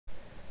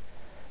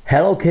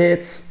Hello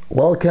kids,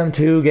 welcome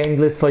to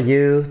Gameless for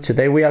You.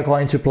 Today we are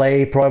going to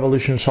play Pro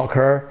Evolution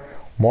Soccer,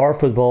 more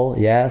football,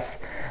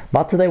 yes.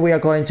 But today we are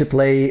going to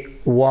play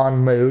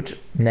one mode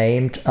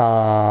named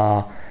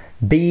BAL,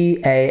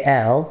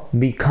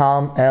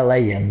 Become a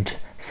Legend,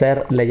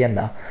 Ser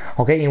Leyenda.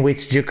 Okay, in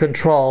which you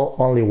control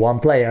only one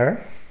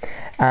player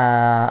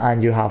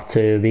and you have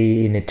to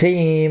be in a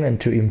team and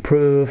to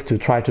improve, to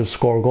try to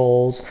score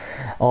goals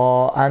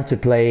and to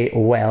play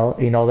well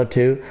in order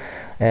to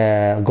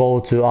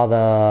go to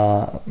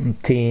other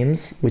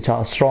teams which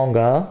are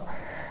stronger.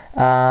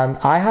 And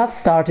I have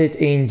started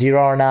in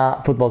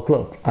Girona Football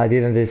Club. I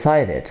didn't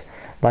decide it,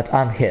 but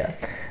I'm here.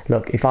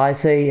 Look, if I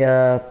say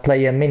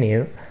player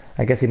menu,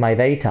 I can see my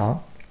data,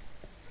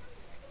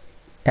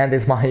 and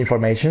this is my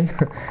information.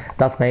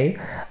 That's me.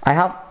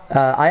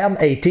 I am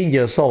 18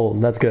 years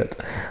old. That's good.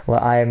 Well,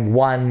 I am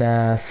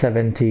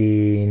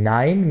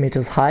 179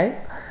 meters high.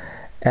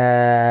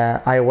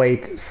 I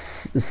weigh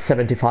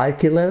 75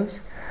 kilos.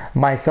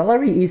 My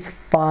salary is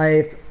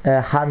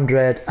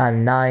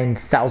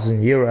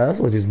 509,000 euros,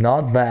 which is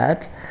not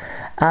bad.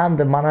 And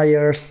the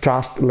manager's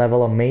trust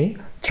level on me,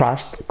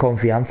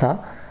 confianza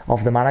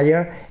of the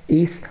manager,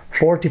 is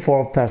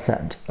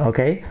 44%.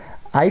 Okay,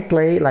 I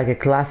play like a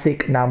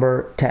classic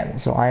number 10,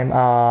 so I'm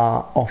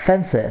a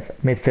offensive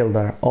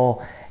midfielder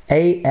or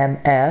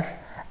AMF,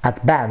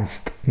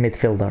 advanced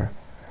midfielder.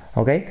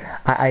 Okay,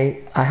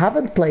 I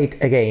haven't played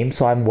a game,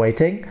 so I'm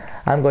waiting.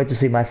 I'm going to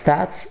see my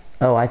stats.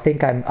 Oh, I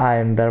think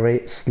I'm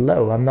very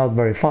slow. I'm not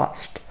very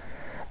fast,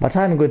 but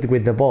I'm good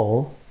with the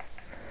ball.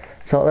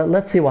 So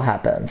let's see what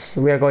happens.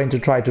 We are going to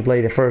try to play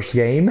the first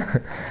game,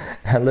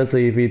 and let's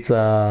see if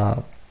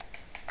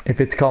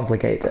it's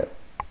complicated.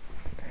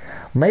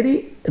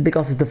 Maybe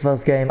because it's the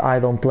first game, I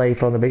don't play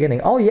from the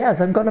beginning. Oh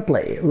yes, I'm gonna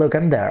play. Look,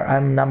 I'm there.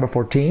 I'm number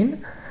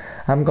 14.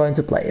 I'm going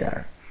to play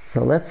there.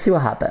 So let's see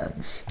what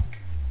happens.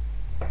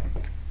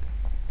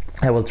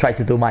 I will try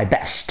to do my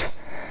best,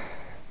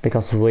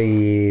 because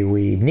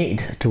we need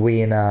to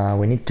win.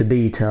 We need to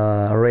beat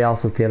Real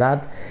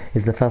Sociedad.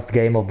 It's the first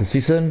game of the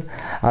season,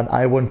 and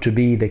I want to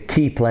be the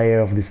key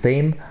player of this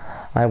team.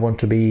 I want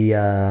to be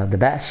the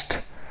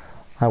best.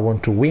 I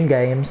want to win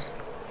games,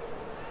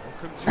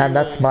 and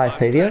that's my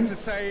stadium.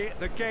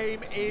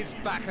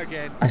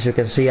 As you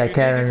can see, I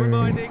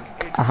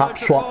have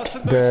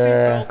swapped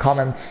the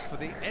comments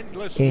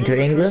into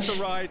English.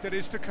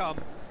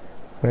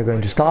 We're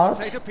going to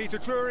start.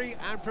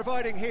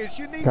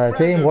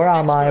 13, where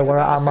am I? Where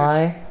am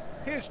I?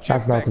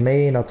 That's not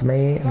me, not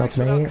me, not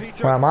me.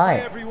 Where am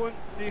I?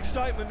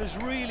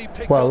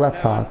 Well, let's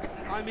start.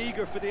 I'm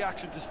eager for the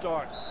action to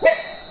start.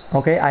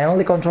 Okay, I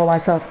only control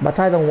myself, but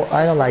I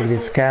don't like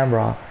this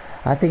camera.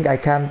 I think I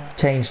can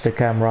change the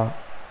camera.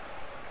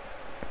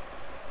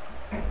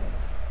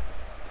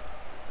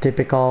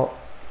 Typical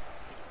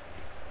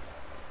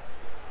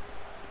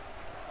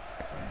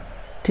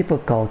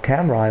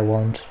camera I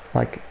want.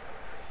 Like,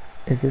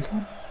 is this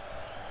one?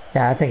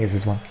 Yeah, I think it's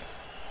this one.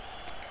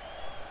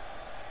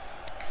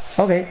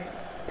 Okay,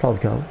 so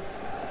let's go.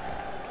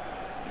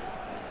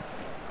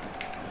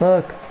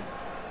 Look.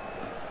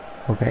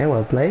 Okay,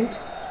 well played.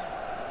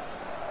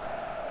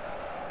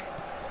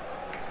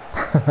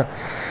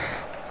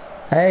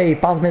 Hey,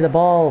 pass me the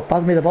ball,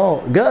 pass me the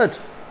ball. Good.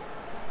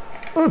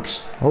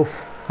 Oops.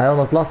 Oof, I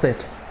almost lost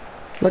it.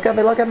 Look at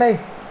me, look at me.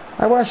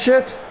 I want to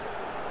shoot.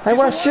 I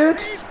want to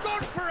shoot.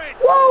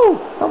 Whoa,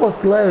 that was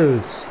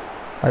close.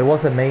 It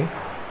wasn't me.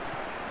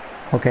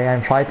 Okay,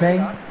 I'm fighting.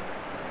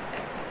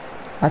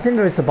 I think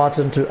there is a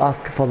button to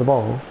ask for the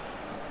ball,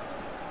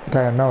 but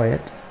I don't know it.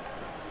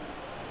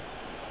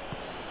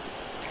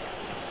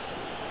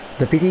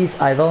 The pity is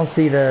I don't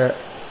see the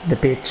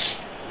pitch.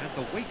 And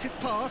the weighted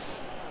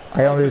pass.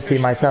 I only see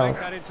myself.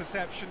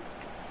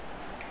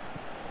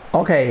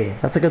 Okay,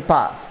 that's a good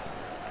pass.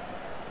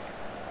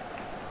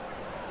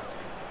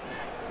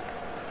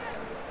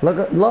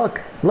 Look,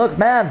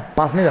 man,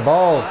 pass me the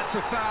ball.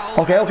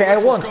 Okay, I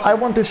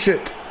want to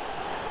shoot.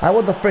 I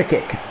want the free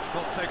kick.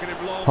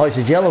 Oh, it's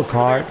a yellow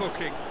card.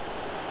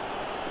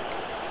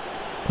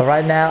 But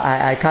right now,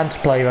 I can't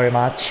play very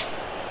much.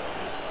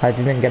 I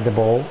didn't get the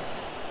ball.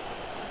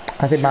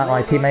 I think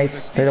my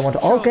teammates, they don't want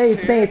to. Okay,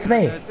 it's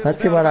me.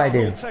 Let's see what I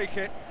do.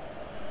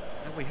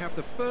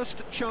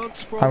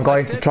 I'm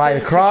going to try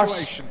the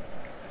cross.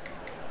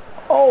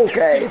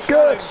 Okay, it's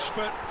good.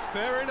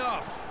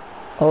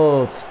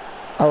 Oops.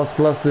 I was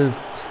close to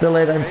steal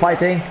it. I'm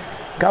fighting.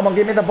 Come on,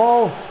 give me the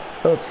ball.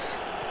 Oops.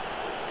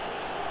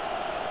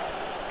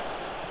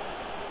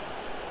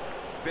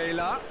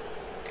 Vela.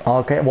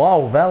 Okay,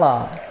 wow,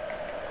 Vela.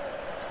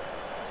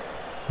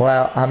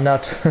 Well, I'm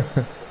not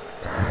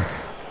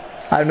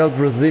I'm not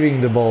receiving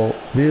the ball.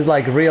 This is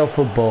like real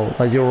football.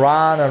 Like you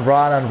run and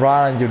run and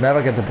run and you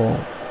never get the ball.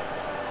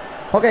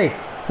 Okay,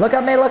 look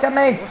at me. Look at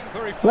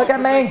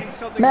me,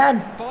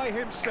 man. By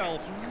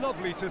himself,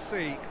 lovely to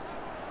see.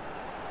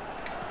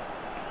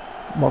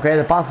 Okay,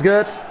 the pass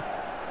good.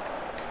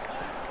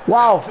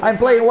 Wow, I'm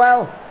playing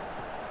well.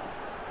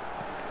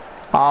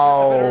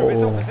 Oh,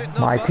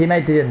 my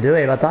teammate didn't do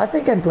it, but I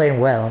think I'm playing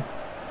well.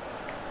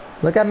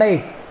 Look at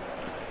me.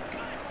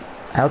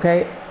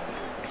 Okay.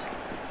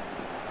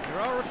 There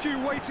are a few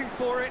waiting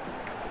for it.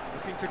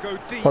 Looking to go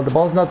deep. Well, the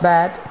ball's not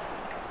bad.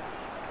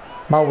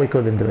 But we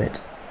couldn't do it.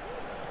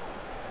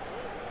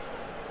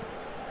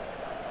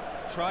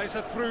 Tries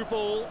a through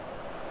ball.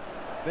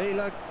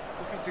 Vela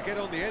looking to get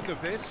on the end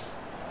of this.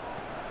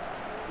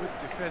 Good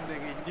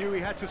defending. He knew he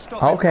had to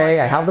stop. Okay,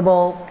 I have the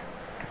ball.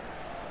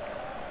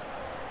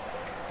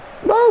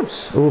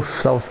 Oops!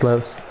 Oof, that was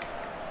close.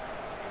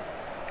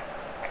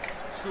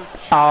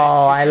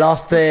 Oh, I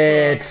lost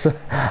it!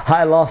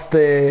 I lost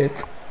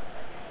it!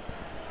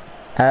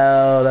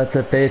 Oh, that's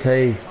a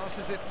pity.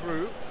 Passes it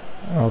through.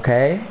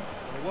 Okay.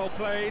 Well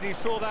played, he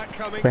saw that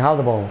coming. We have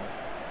the ball.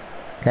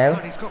 No,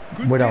 And he's got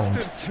good we don't.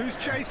 distance. Who's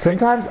chasing?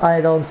 Sometimes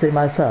I don't see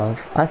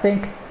myself. I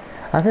think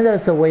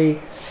there's a way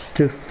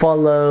to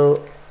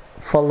follow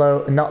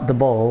not the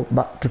ball,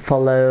 but to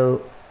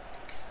follow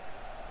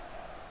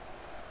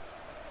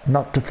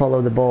not to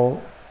follow the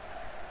ball,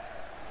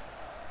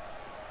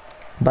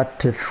 but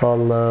to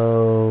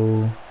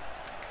follow,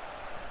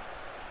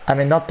 I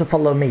mean not to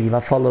follow me,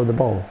 but follow the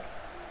ball.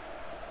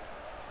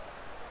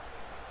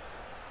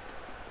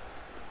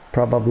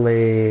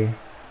 Probably,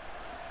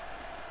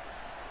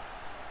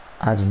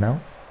 I don't know.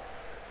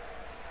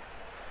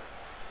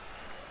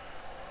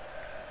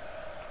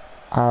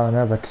 I don't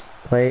know, but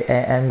way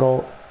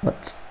angle,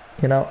 but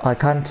you know, I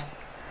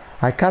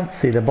can't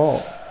see the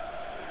ball.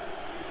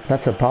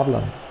 That's a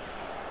problem.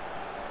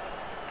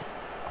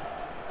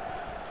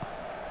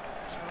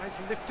 Tries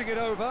lifting it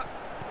over.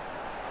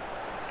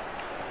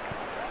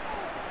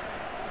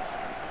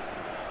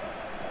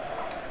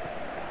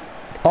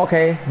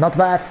 Okay, not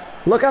bad.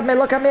 Look at me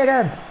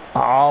again.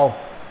 Oh,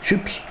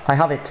 shoops, I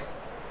have it.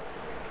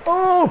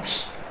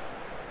 Oops.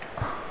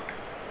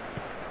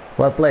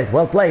 Well played,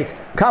 well played.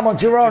 Come on,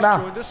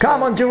 Girona.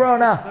 Come on,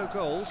 Girona. No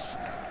goals.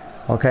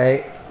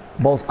 Okay,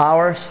 ball's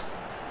ours.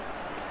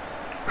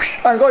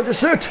 I'm going to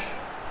shoot.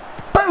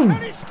 Boom.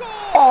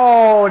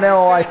 Oh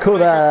no, I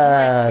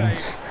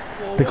couldn't.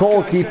 The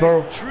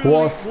goalkeeper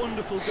was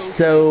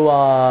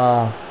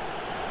so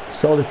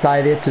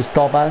decided to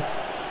stop us,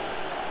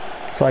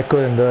 so I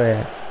couldn't do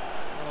it.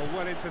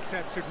 Well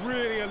intercepted,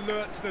 really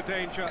alert to the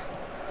danger.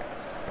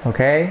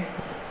 Okay,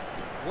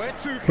 Where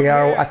to from we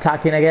are here?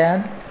 attacking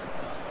again.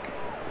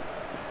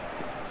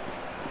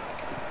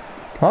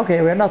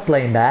 Okay, we're not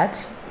playing bad.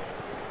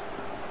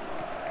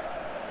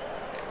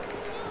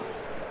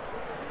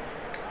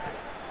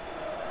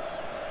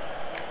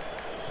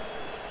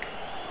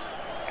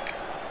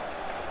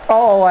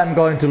 Oh, I'm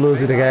going to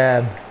lose it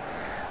again.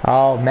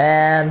 Oh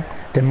man,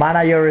 the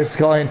manager is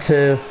going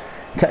to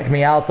take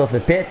me out of the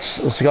pitch.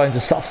 Is going to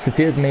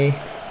substitute me.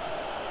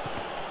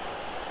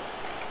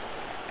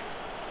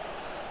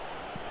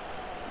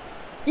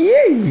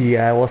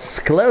 Yeah, I was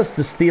close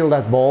to steal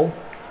that ball.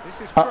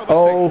 This is promising.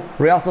 Uh-oh,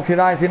 Real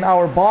Sociedad is in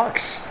our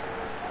box.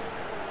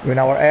 In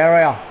our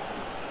area.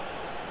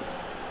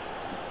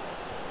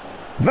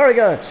 Very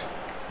good.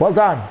 Well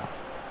done.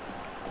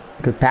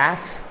 Good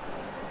pass.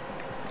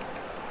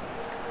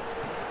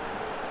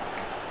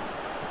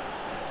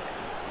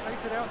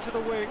 Plays it out to the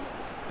wing.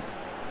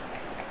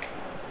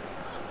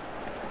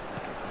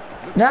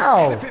 Looks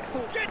Now. to clip it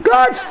forward. Gets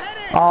Good. it to head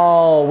it.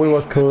 Oh, we were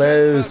Decent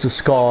close attempt, to but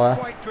score. not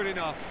quite good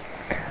enough.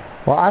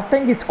 Well, I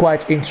think it's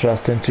quite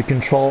interesting to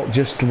control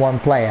just one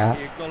player,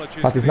 He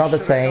acknowledges but it's that not he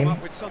the should have come same.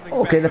 up with something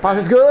Okay, the better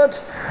pass is there. good.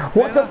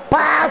 What a Vela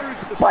pass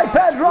concludes the by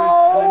pass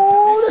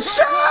Pedro! with The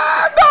plenty.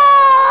 shot!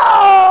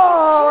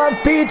 Oh! And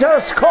Peter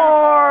scores!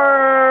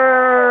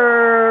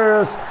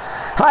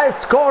 I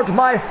scored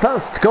my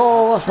first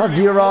goal as a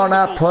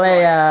Girona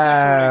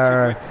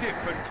player.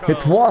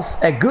 It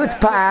was a good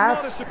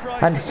pass,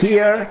 and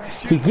here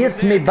he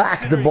gives me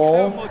back the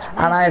ball,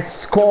 and I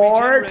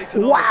scored.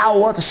 Wow,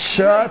 what a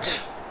shot!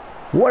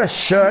 What a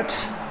shot!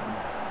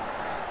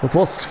 It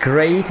was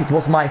great. It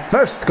was my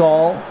first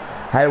goal.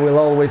 I will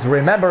always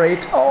remember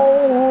it.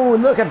 Oh,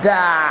 look at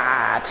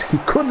that! He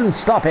couldn't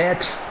stop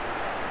it.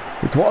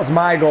 It was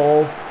my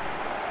goal.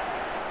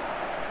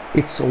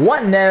 It's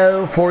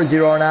 1-0 for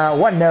Girona,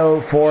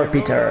 1-0 for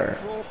Peter.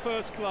 Draw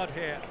first blood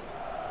here.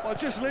 Well,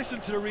 just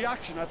listen to the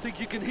reaction. I think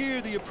you can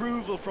hear the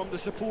approval from the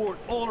support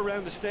all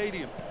around the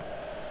stadium.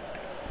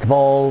 The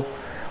ball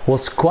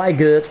was quite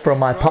good from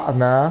my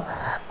partner.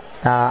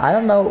 I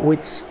don't know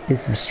which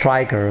is the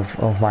striker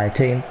of my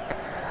team.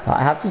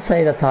 I have to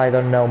say that I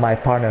don't know my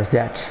partners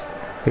yet,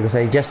 because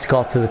I just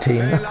got to the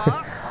team.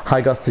 I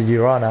got to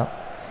Girona.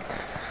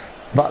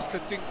 But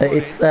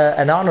it's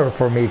an honor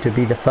for me to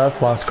be the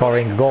first one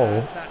scoring a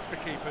goal. That's the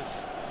keepers.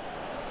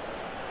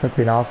 That's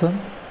been awesome.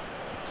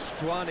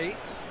 Stuani.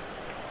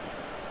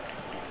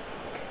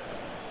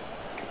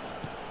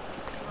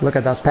 Look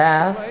at that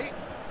pass.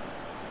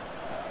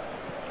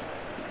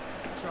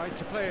 Tried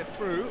to play it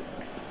through.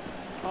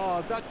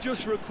 Oh, that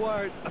just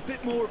required a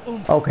bit more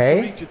oomph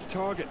Okay. to reach its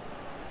target.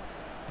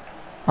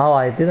 Oh,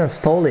 I didn't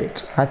stall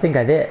it. I think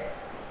I did.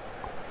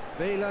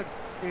 Vela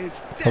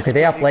is Okay,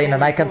 they are playing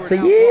and I can see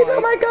it.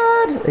 Oh my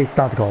god! It's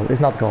not goal.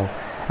 It's not goal.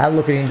 I'm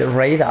looking in the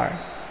radar.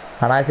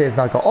 And I say it's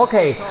not goal.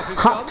 Okay,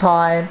 half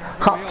time,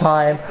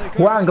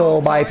 1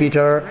 goal by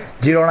Peter.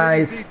 Girona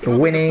is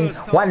winning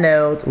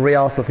 1-0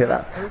 Real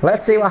Sociedad.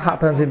 Let's see what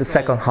happens in the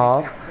second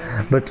half.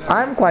 But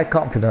I'm quite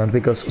confident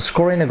because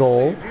scoring a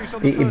goal,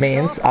 it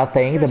means I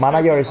think the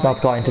manager is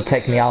not going to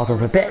take me out of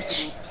the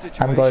pitch.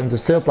 I'm going to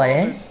still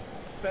playing.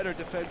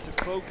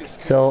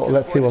 So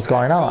let's see what's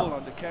going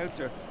on.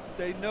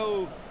 They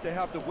know they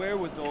have the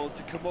wherewithal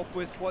to come up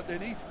with what they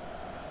need.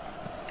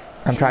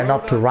 I'm trying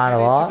not to run a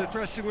lot. The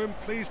dressing room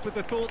pleased with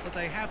the thought that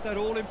they have that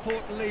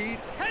all-important lead.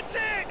 Heads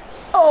it!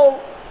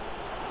 Oh!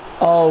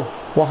 Oh,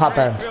 what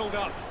happened?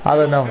 I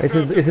don't know. Is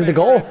it the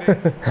goal?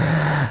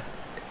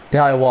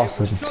 Yeah, it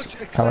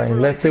wasn't. I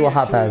mean, let's see what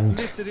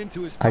happened.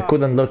 I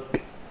couldn't look.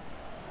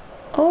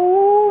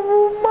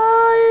 Oh,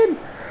 mine!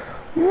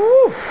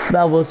 Woof!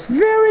 That was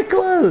very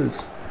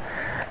close.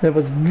 That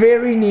was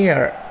very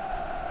near.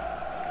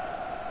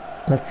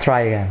 Let's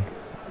try again.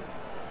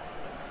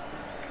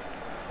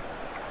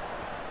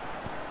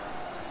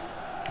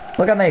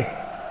 Look at me.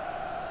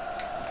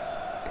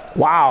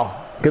 Wow,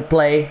 good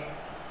play.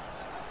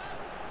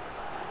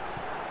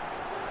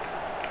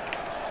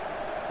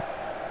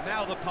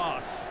 Now the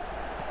pass.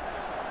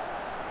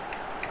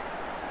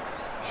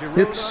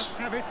 Oops. Girona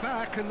have it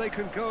back and they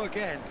can go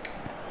again.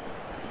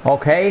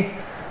 Okay,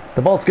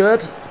 the ball's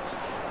good.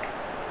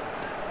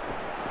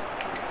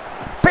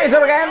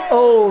 Peter again.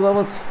 Oh, that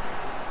was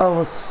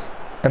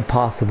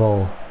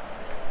impossible.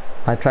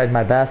 I tried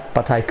my best,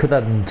 but I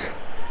couldn't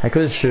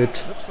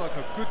shoot. Looks like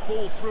a good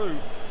ball through.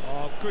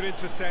 Oh, good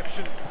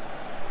interception.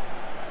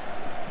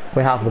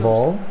 We have the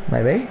ball,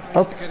 maybe.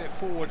 Oops.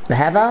 The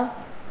header.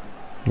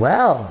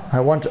 Well, I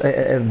want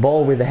a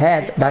ball with the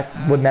head. That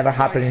would never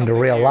happen in the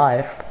real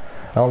life.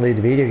 Only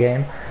the video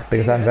game,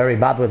 because I'm very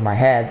bad with my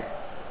head.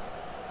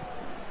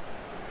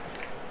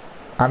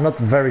 I'm not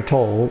very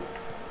tall,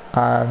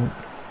 and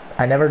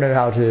I never know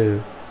how to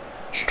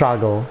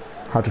struggle,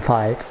 how to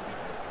fight.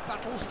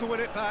 Battles to win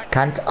it back.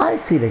 Can't I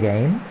see the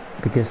game?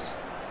 Because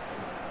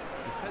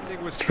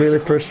it's really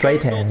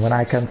frustrating when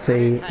I can't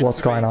see what's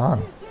going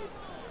on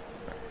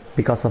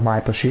because of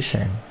my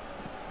position.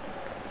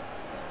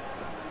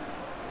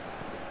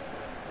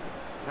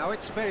 Now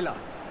it's Vela.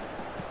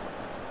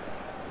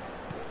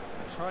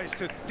 Tries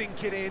to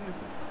dink it in.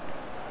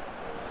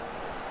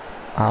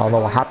 I don't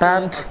know what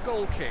happened.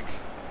 Goal kick.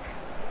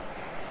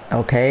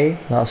 Okay,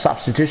 no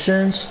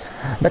substitutions,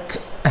 but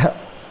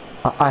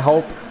I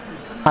hope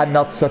I'm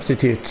not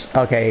substitute.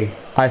 Okay,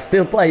 I'm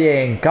still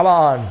playing. Come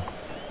on.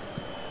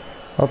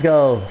 Let's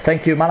go.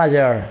 Thank you,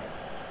 manager.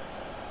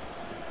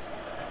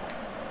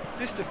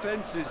 This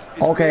defense is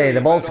okay, really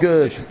the ball's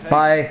good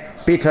by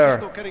Peter.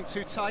 Not getting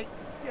too tight.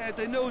 Yeah,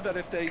 they know that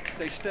if they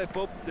step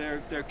up,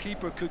 their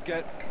keeper could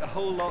get a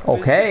whole lot.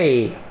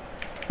 Okay. Busy.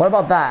 What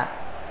about that?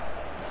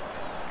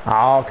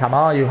 Oh, come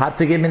on, you had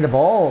to give me the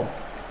ball.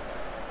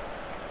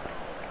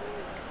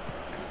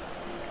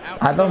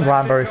 I don't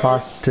run very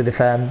fast to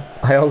defend.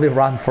 I only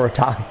run for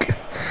attack.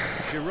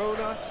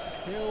 Girona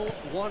still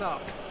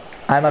 1-up.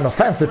 I'm an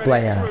offensive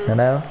player, you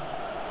know.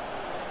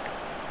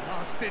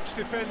 Last ditch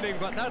defending,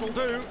 but that'll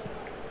do.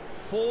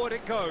 Forward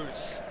it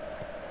goes.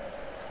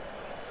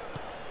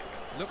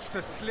 Looks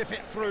to slip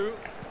it through.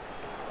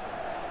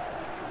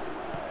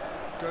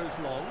 Goes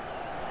long.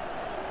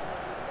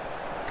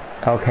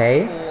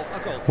 Okay.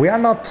 We are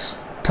not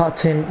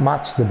touching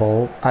much the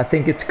ball. I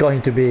think it's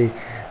going to be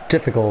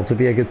difficult to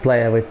be a good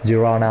player with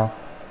Girona,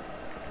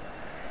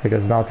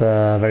 because it's not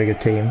a very good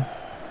team.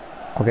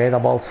 Okay, the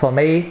ball's for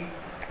me.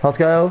 Let's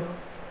go.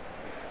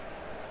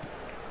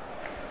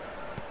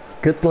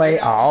 Good play.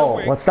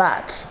 Oh, what's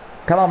that?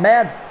 Come on,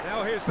 man.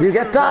 You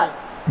get that?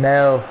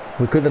 No,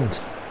 we couldn't.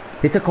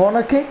 It's a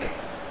corner kick,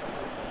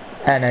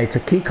 and it's a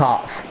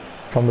kick-off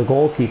from the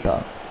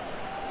goalkeeper.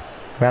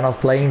 We're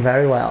not playing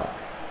very well.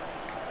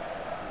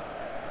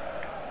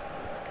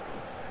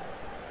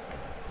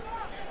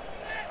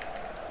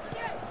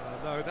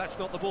 No, that's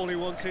not the ball he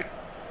wanted.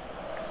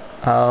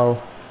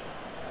 Oh.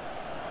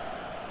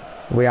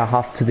 We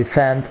have to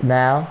defend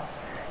now.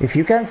 If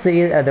you can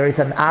see, there is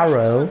an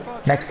arrow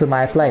next to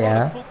my player. There's a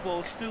lot of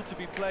football still to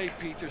be played,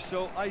 Peter,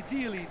 so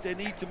ideally they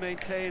need to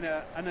maintain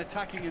an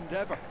attacking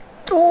endeavour.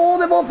 Oh,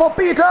 the ball for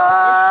Peter! No!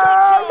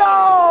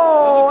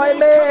 I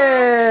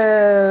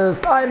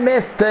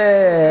missed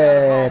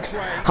it!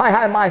 I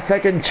had my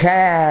second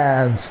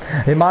chance.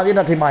 Imagine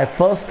that in my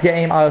first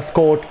game I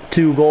scored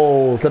 2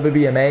 goals. That would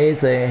be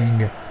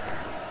amazing.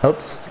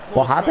 Oops,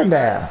 what happened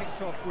there?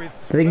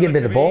 They didn't give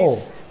me the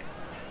ball.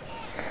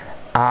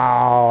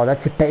 Oh,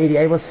 that's a pity.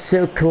 I was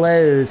so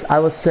close. I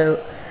was so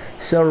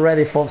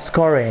ready for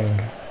scoring,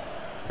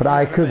 but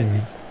I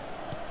couldn't.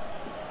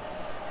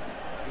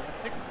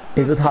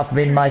 It would have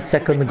been my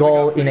second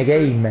goal in a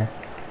game,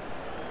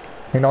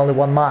 in only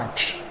 1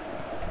 match,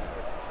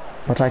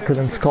 but I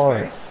couldn't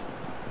score.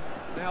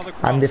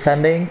 I'm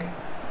defending,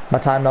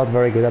 but I'm not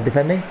very good at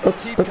defending.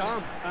 Oops, oops,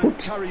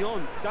 oops. Carry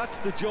on. That's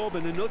the job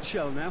in a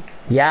nutshell now.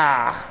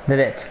 Yeah, did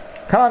it.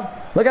 Come on,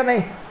 look at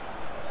me.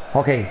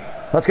 Okay,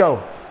 let's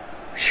go.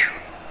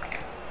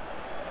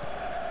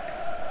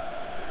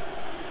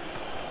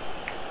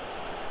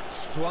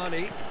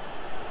 Stuani.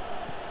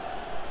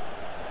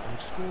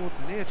 They've scored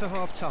near to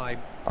half-time.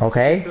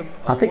 Okay,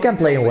 I think I'm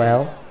playing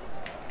well.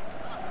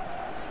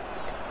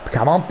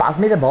 Come on, pass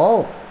me the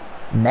ball.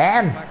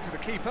 Man. Back to the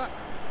keeper.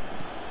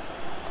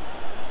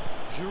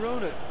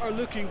 Girona are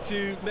looking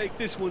to make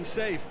this one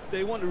safe.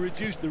 They want to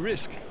reduce the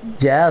risk.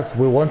 Yes,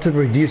 we want to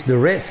reduce the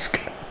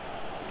risk.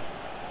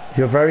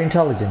 You're very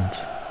intelligent.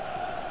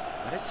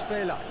 And it's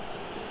Vela.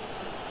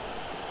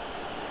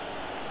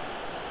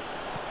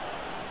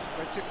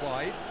 Spreads it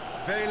wide.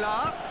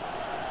 Vela.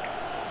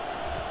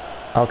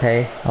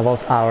 Okay, that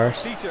was ours.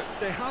 Peter,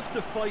 they have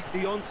to fight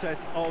the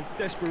onset of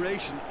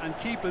desperation and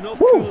keep enough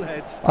Woo! cool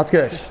heads That's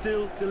good. to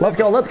still deliver. Let's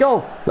go, let's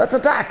go. Let's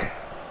attack.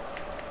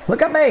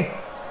 Look at me.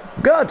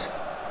 Good.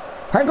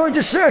 I'm going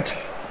to shoot.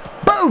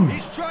 Boom.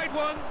 He's tried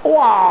one.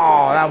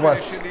 Wow, that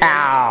was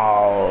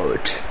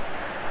out.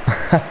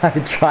 I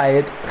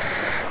tried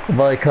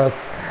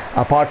because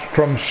apart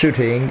from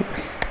shooting,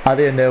 I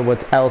didn't know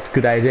what else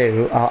could I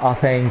do. I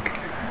think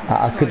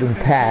I couldn't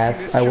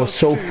pass. I was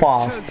so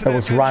fast. I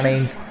was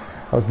running.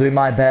 I was doing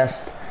my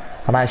best,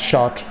 and I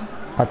shot.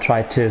 I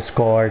tried to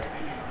score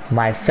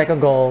my second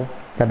goal.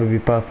 That would be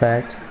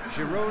perfect.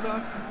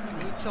 Girona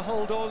need to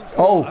hold on for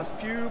Oh. a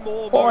few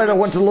more moments. Oh, I don't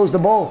want to lose the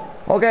ball.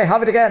 Okay,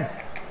 have it again.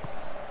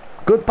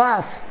 Good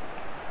pass.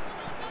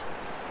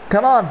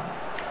 Come on.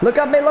 Look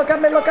at me, look at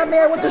me, look at me.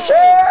 I want to shoot.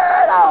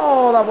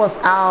 Oh, that was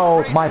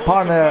out. My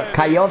partner,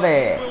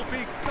 Coyote.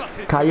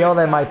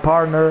 Coyote, my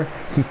partner,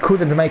 he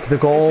couldn't make the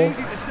goal.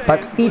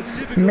 But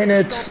it's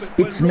minute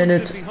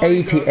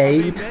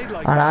 88.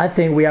 And I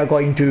think we are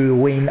going to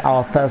win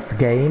our first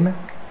game.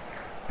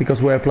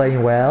 Because we're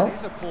playing well.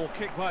 Here's a poor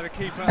kick by the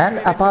keeper. And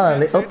Been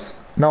apparently, intercepted. oops,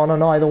 no,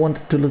 I don't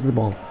want to lose the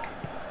ball.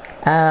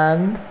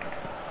 And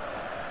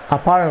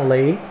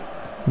apparently,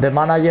 the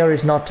manager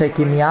is not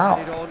taking me out.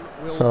 Headed on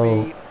will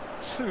So, be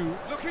two.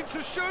 Looking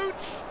to shoot.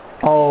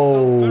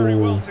 Done very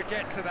well oh, to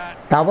get to that.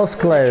 that was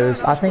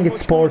close. I think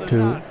it's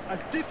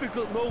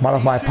 4-2. One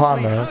of my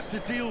partners.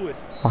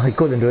 I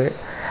couldn't do it.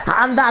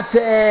 And that's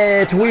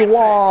it. We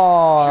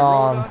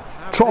won.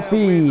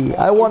 Trophy.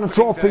 I won a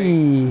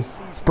trophy.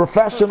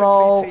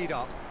 Professional.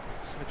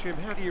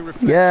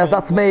 Yes,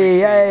 that's me.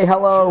 Hey,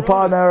 hello,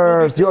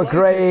 partners. You're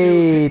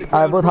great.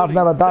 I would have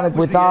never done it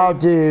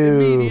without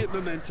you.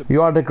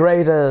 You are the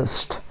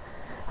greatest.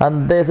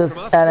 And this is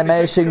an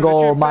amazing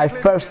goal, my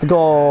first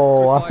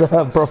goal as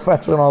a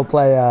professional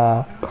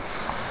player.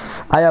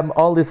 I am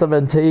only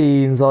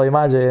 17, so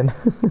imagine.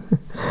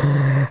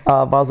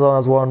 Barcelona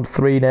has won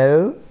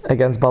 3-0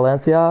 against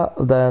Valencia,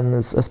 then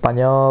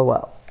Espanyol,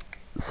 well.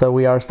 So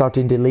we are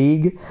starting the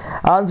league.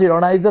 And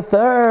Girona is the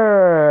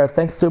third,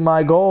 thanks to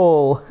my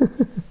goal.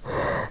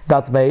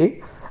 That's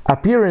me.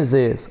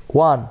 Appearances,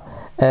 1.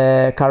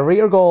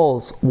 Career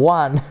goals,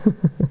 1.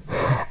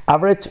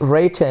 Average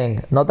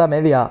rating, nota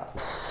media,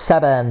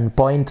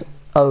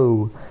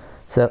 7.0.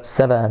 So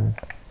 7.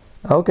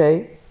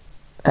 Okay.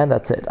 And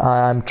that's it.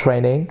 I'm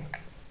training.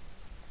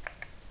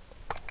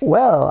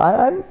 Well,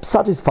 I'm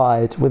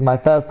satisfied with my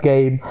first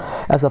game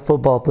as a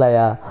football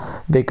player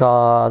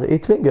because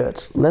it's been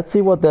good. Let's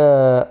see what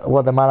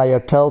the manager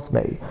tells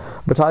me.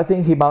 But I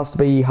think he must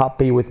be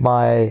happy with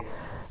my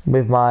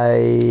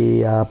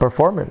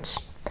performance.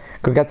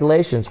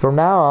 Congratulations! From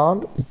now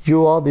on,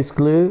 you are this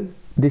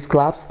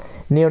club's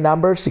new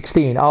number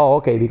 16. Oh,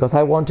 okay, because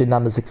I wanted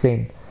number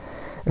 16.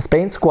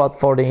 Spain's squad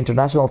for the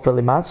international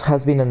friendly match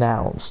has been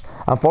announced.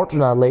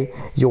 Unfortunately,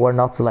 you were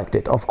not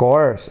selected. Of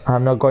course,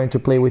 I'm not going to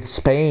play with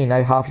Spain.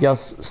 I have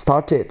just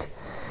started.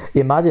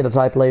 Imagine that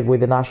I played with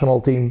the national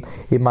team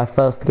in my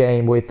first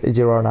game with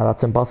Girona.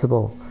 That's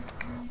impossible.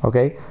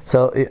 Okay,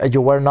 so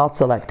you were not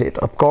selected.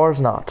 Of course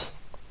not.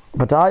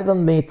 But I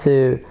don't need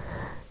to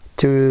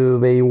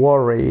be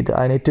worried.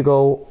 I need to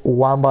go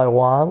one by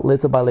one,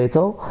 little by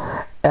little.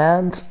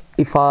 And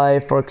if I,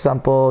 for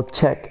example,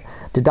 check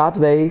the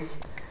database,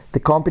 the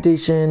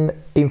competition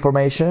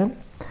information,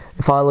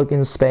 if I look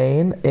in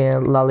Spain,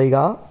 in La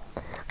Liga,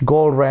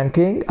 goal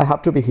ranking, I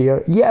have to be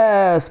here.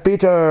 Yes,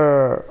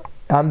 Peter!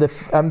 I'm the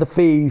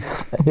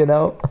fifth, you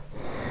know,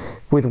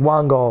 with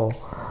 1 goal.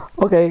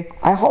 Okay,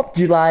 I hope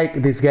you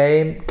like this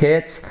game,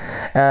 kids.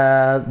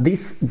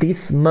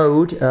 This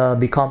mode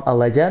become a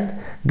legend,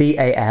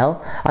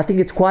 BAL. I think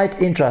it's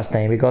quite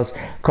interesting because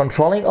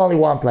controlling only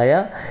one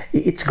player,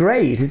 it's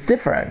great, it's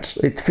different.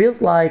 It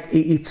feels like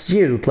it's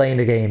you playing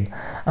the game,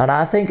 and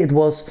I think it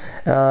was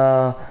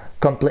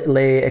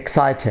completely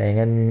exciting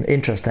and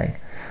interesting.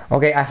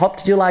 Okay, I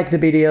hope you liked the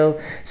video.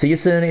 See you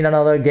soon in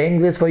another Game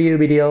Glitz for You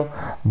video.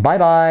 Bye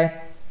bye.